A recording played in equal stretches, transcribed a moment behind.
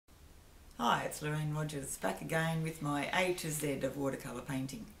Hi, it's Lorraine Rogers back again with my A to Z of watercolour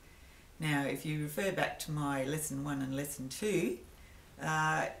painting. Now, if you refer back to my lesson 1 and lesson 2,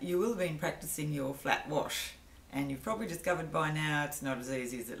 you will have been practicing your flat wash, and you've probably discovered by now it's not as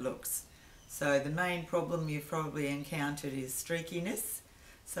easy as it looks. So the main problem you've probably encountered is streakiness.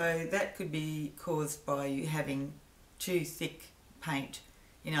 So that could be caused by you having too thick paint,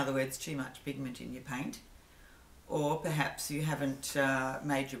 in other words too much pigment in your paint. Or perhaps you haven't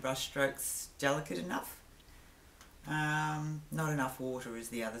made your brush strokes delicate enough. Not enough water is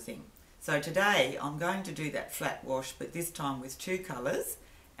the other thing. So today I'm going to do that flat wash, but this time with 2 colours,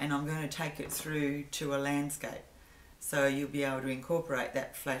 and I'm going to take it through to a landscape. So you'll be able to incorporate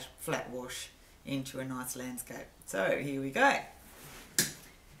that flat wash into a nice landscape. So here we go.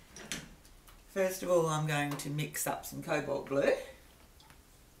 First of all, I'm going to mix up some cobalt blue.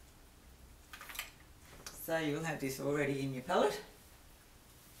 So you'll have this already in your palette,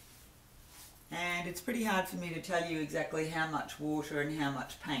 and it's pretty hard for me to tell you exactly how much water and how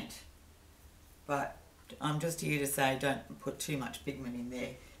much paint, but I'm just here to say don't put too much pigment in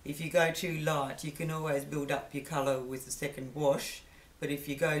there. If you go too light, you can always build up your colour with the second wash, but if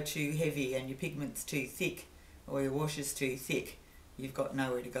you go too heavy and your pigment's too thick or your wash is too thick, you've got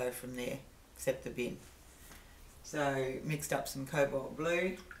nowhere to go from there except the bin. So mixed up some cobalt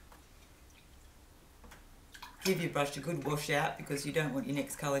blue. Give your brush a good wash out because you don't want your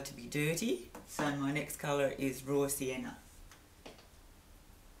next colour to be dirty. So my next colour is raw sienna.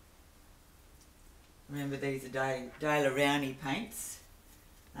 Remember, these are De La Rowney paints.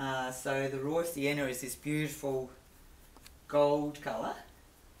 So the raw sienna is this beautiful gold colour.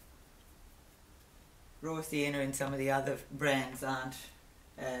 Raw sienna and some of the other brands aren't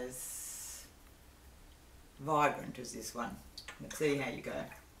as vibrant as this one. Let's see how you go.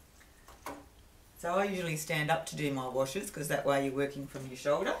 So I usually stand up to do my washes because that way you're working from your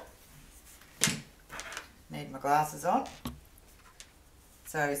shoulder. Need my glasses on.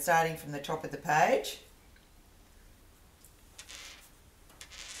 So starting from the top of the page,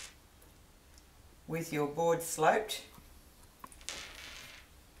 with your board sloped,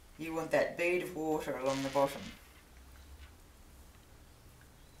 you want that bead of water along the bottom.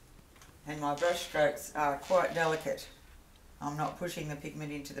 And my brush strokes are quite delicate. I'm not pushing the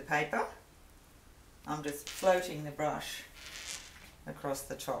pigment into the paper. I'm just floating the brush across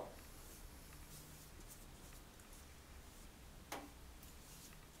the top.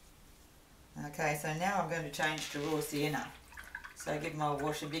 Okay, so now I'm going to change to raw sienna. So give my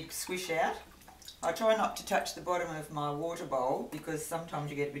wash a big swish out. I try not to touch the bottom of my water bowl because sometimes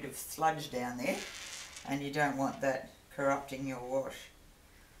you get a bit of sludge down there and you don't want that corrupting your wash.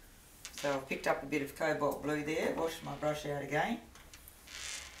 So I've picked up a bit of cobalt blue there, washed my brush out again.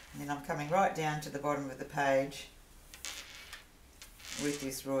 And then I'm coming right down to the bottom of the page with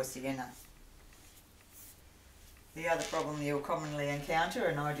this raw sienna. The other problem you'll commonly encounter,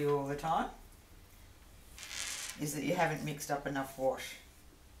 and I do all the time, is that you haven't mixed up enough wash.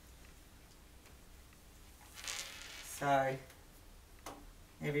 So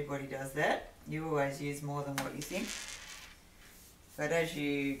everybody does that. You always use more than what you think. But as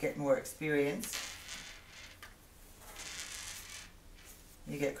you get more experience,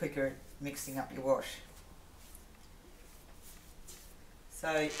 you get quicker at mixing up your wash.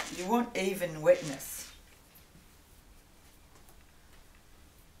 So you want even wetness.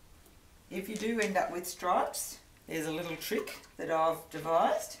 If you do end up with stripes, there's a little trick that I've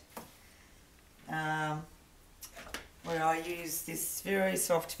devised where I use this very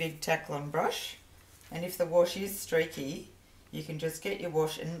soft big Taklon brush, and if the wash is streaky, you can just get your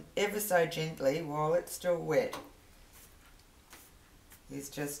wash and ever so gently while it's still wet is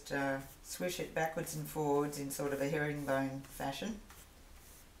just swish it backwards and forwards in sort of a herringbone fashion.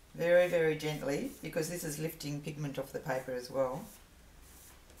 Very, very gently, because this is lifting pigment off the paper as well.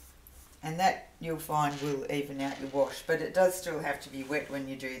 And that, you'll find, will even out your wash. But it does still have to be wet when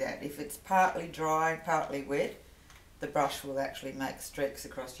you do that. If it's partly dry, partly wet, the brush will actually make streaks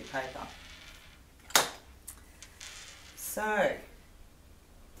across your paper. So,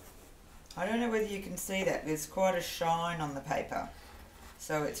 I don't know whether you can see that. There's quite a shine on the paper.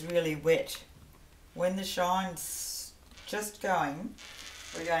 So it's really wet. When the shine's just going,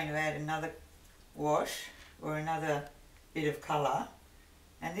 we're going to add another wash or another bit of colour,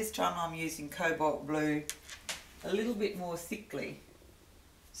 and this time I'm using cobalt blue a little bit more thickly.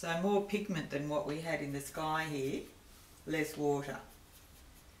 So more pigment than what we had in the sky here, less water.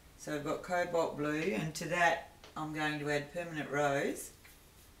 So I've got cobalt blue, and to that I'm going to add permanent rose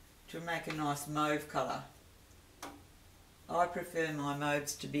to make a nice mauve colour. I prefer my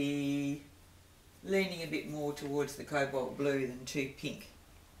mauves to be leaning a bit more towards the cobalt blue than too pink.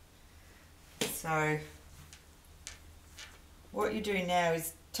 So what you do now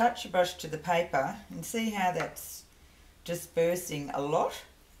is touch your brush to the paper and see how that's dispersing a lot.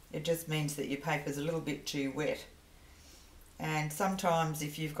 It just means that your paper's a little bit too wet. And sometimes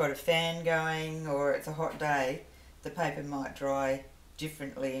if you've got a fan going or it's a hot day, the paper might dry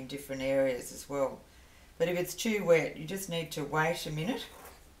differently in different areas as well. But if it's too wet, you just need to wait a minute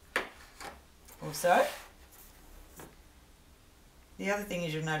or so. The other thing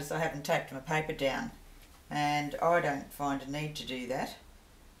is you'll notice I haven't taped my paper down, and I don't find a need to do that.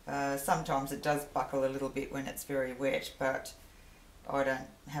 Sometimes it does buckle a little bit when it's very wet, but I don't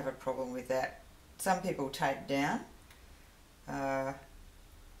have a problem with that. Some people tape down. I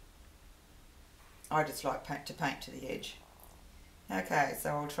just like to paint to the edge. Okay, so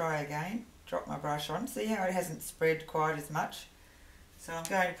I'll try again. Drop my brush on. See how it hasn't spread quite as much? So I'm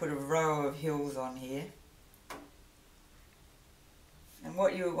going to put a row of hills on here. And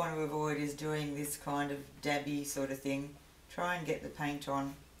what you want to avoid is doing this kind of dabby sort of thing. Try and get the paint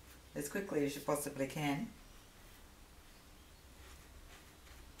on as quickly as you possibly can.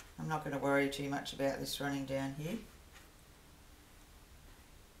 I'm not going to worry too much about this running down here.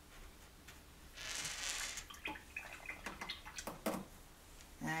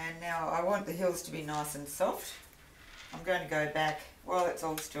 And now I want the hills to be nice and soft. I'm going to go back while it's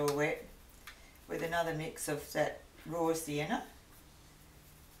all still wet with another mix of that raw sienna,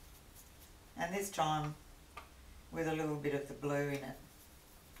 and this time with a little bit of the blue in it,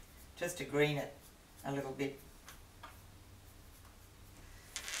 just to green it a little bit.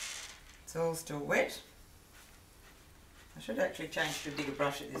 It's all still wet. I should actually change to a bigger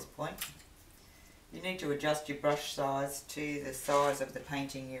brush at this point. You need to adjust your brush size to the size of the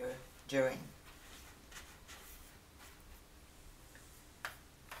painting you're doing.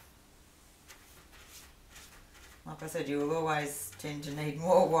 Like I said, you will always tend to need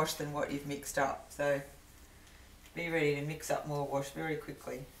more wash than what you've mixed up, so be ready to mix up more wash very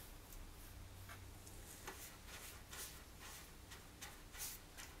quickly.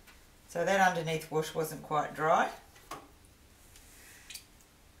 So that underneath wash wasn't quite dry.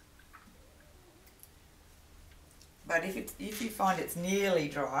 But if you find it's nearly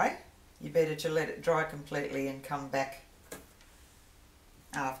dry, you better to let it dry completely and come back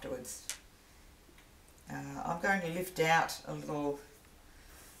afterwards. I'm going to lift out a little,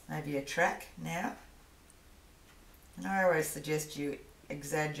 maybe a track now. And I always suggest you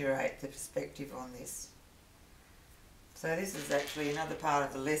exaggerate the perspective on this. So this is actually another part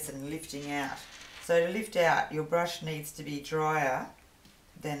of the lesson, lifting out. So to lift out, your brush needs to be drier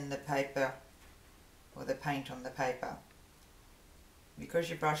than the paper or the paint on the paper. Because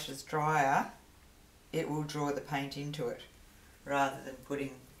your brush is drier, it will draw the paint into it rather than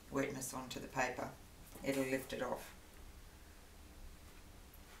putting wetness onto the paper. It'll lift it off.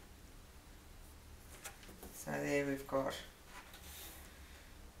 So there we've got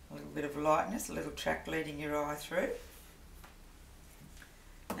a little bit of lightness, a little track leading your eye through.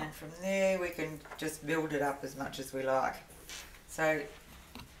 And from there we can just build it up as much as we like. So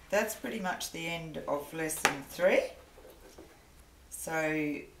that's pretty much the end of lesson 3.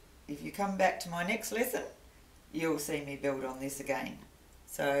 So if you come back to my next lesson, you'll see me build on this again.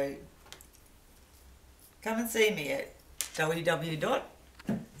 So come and see me at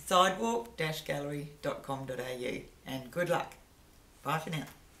www.sidewalk-gallery.com.au, and good luck. Bye for now.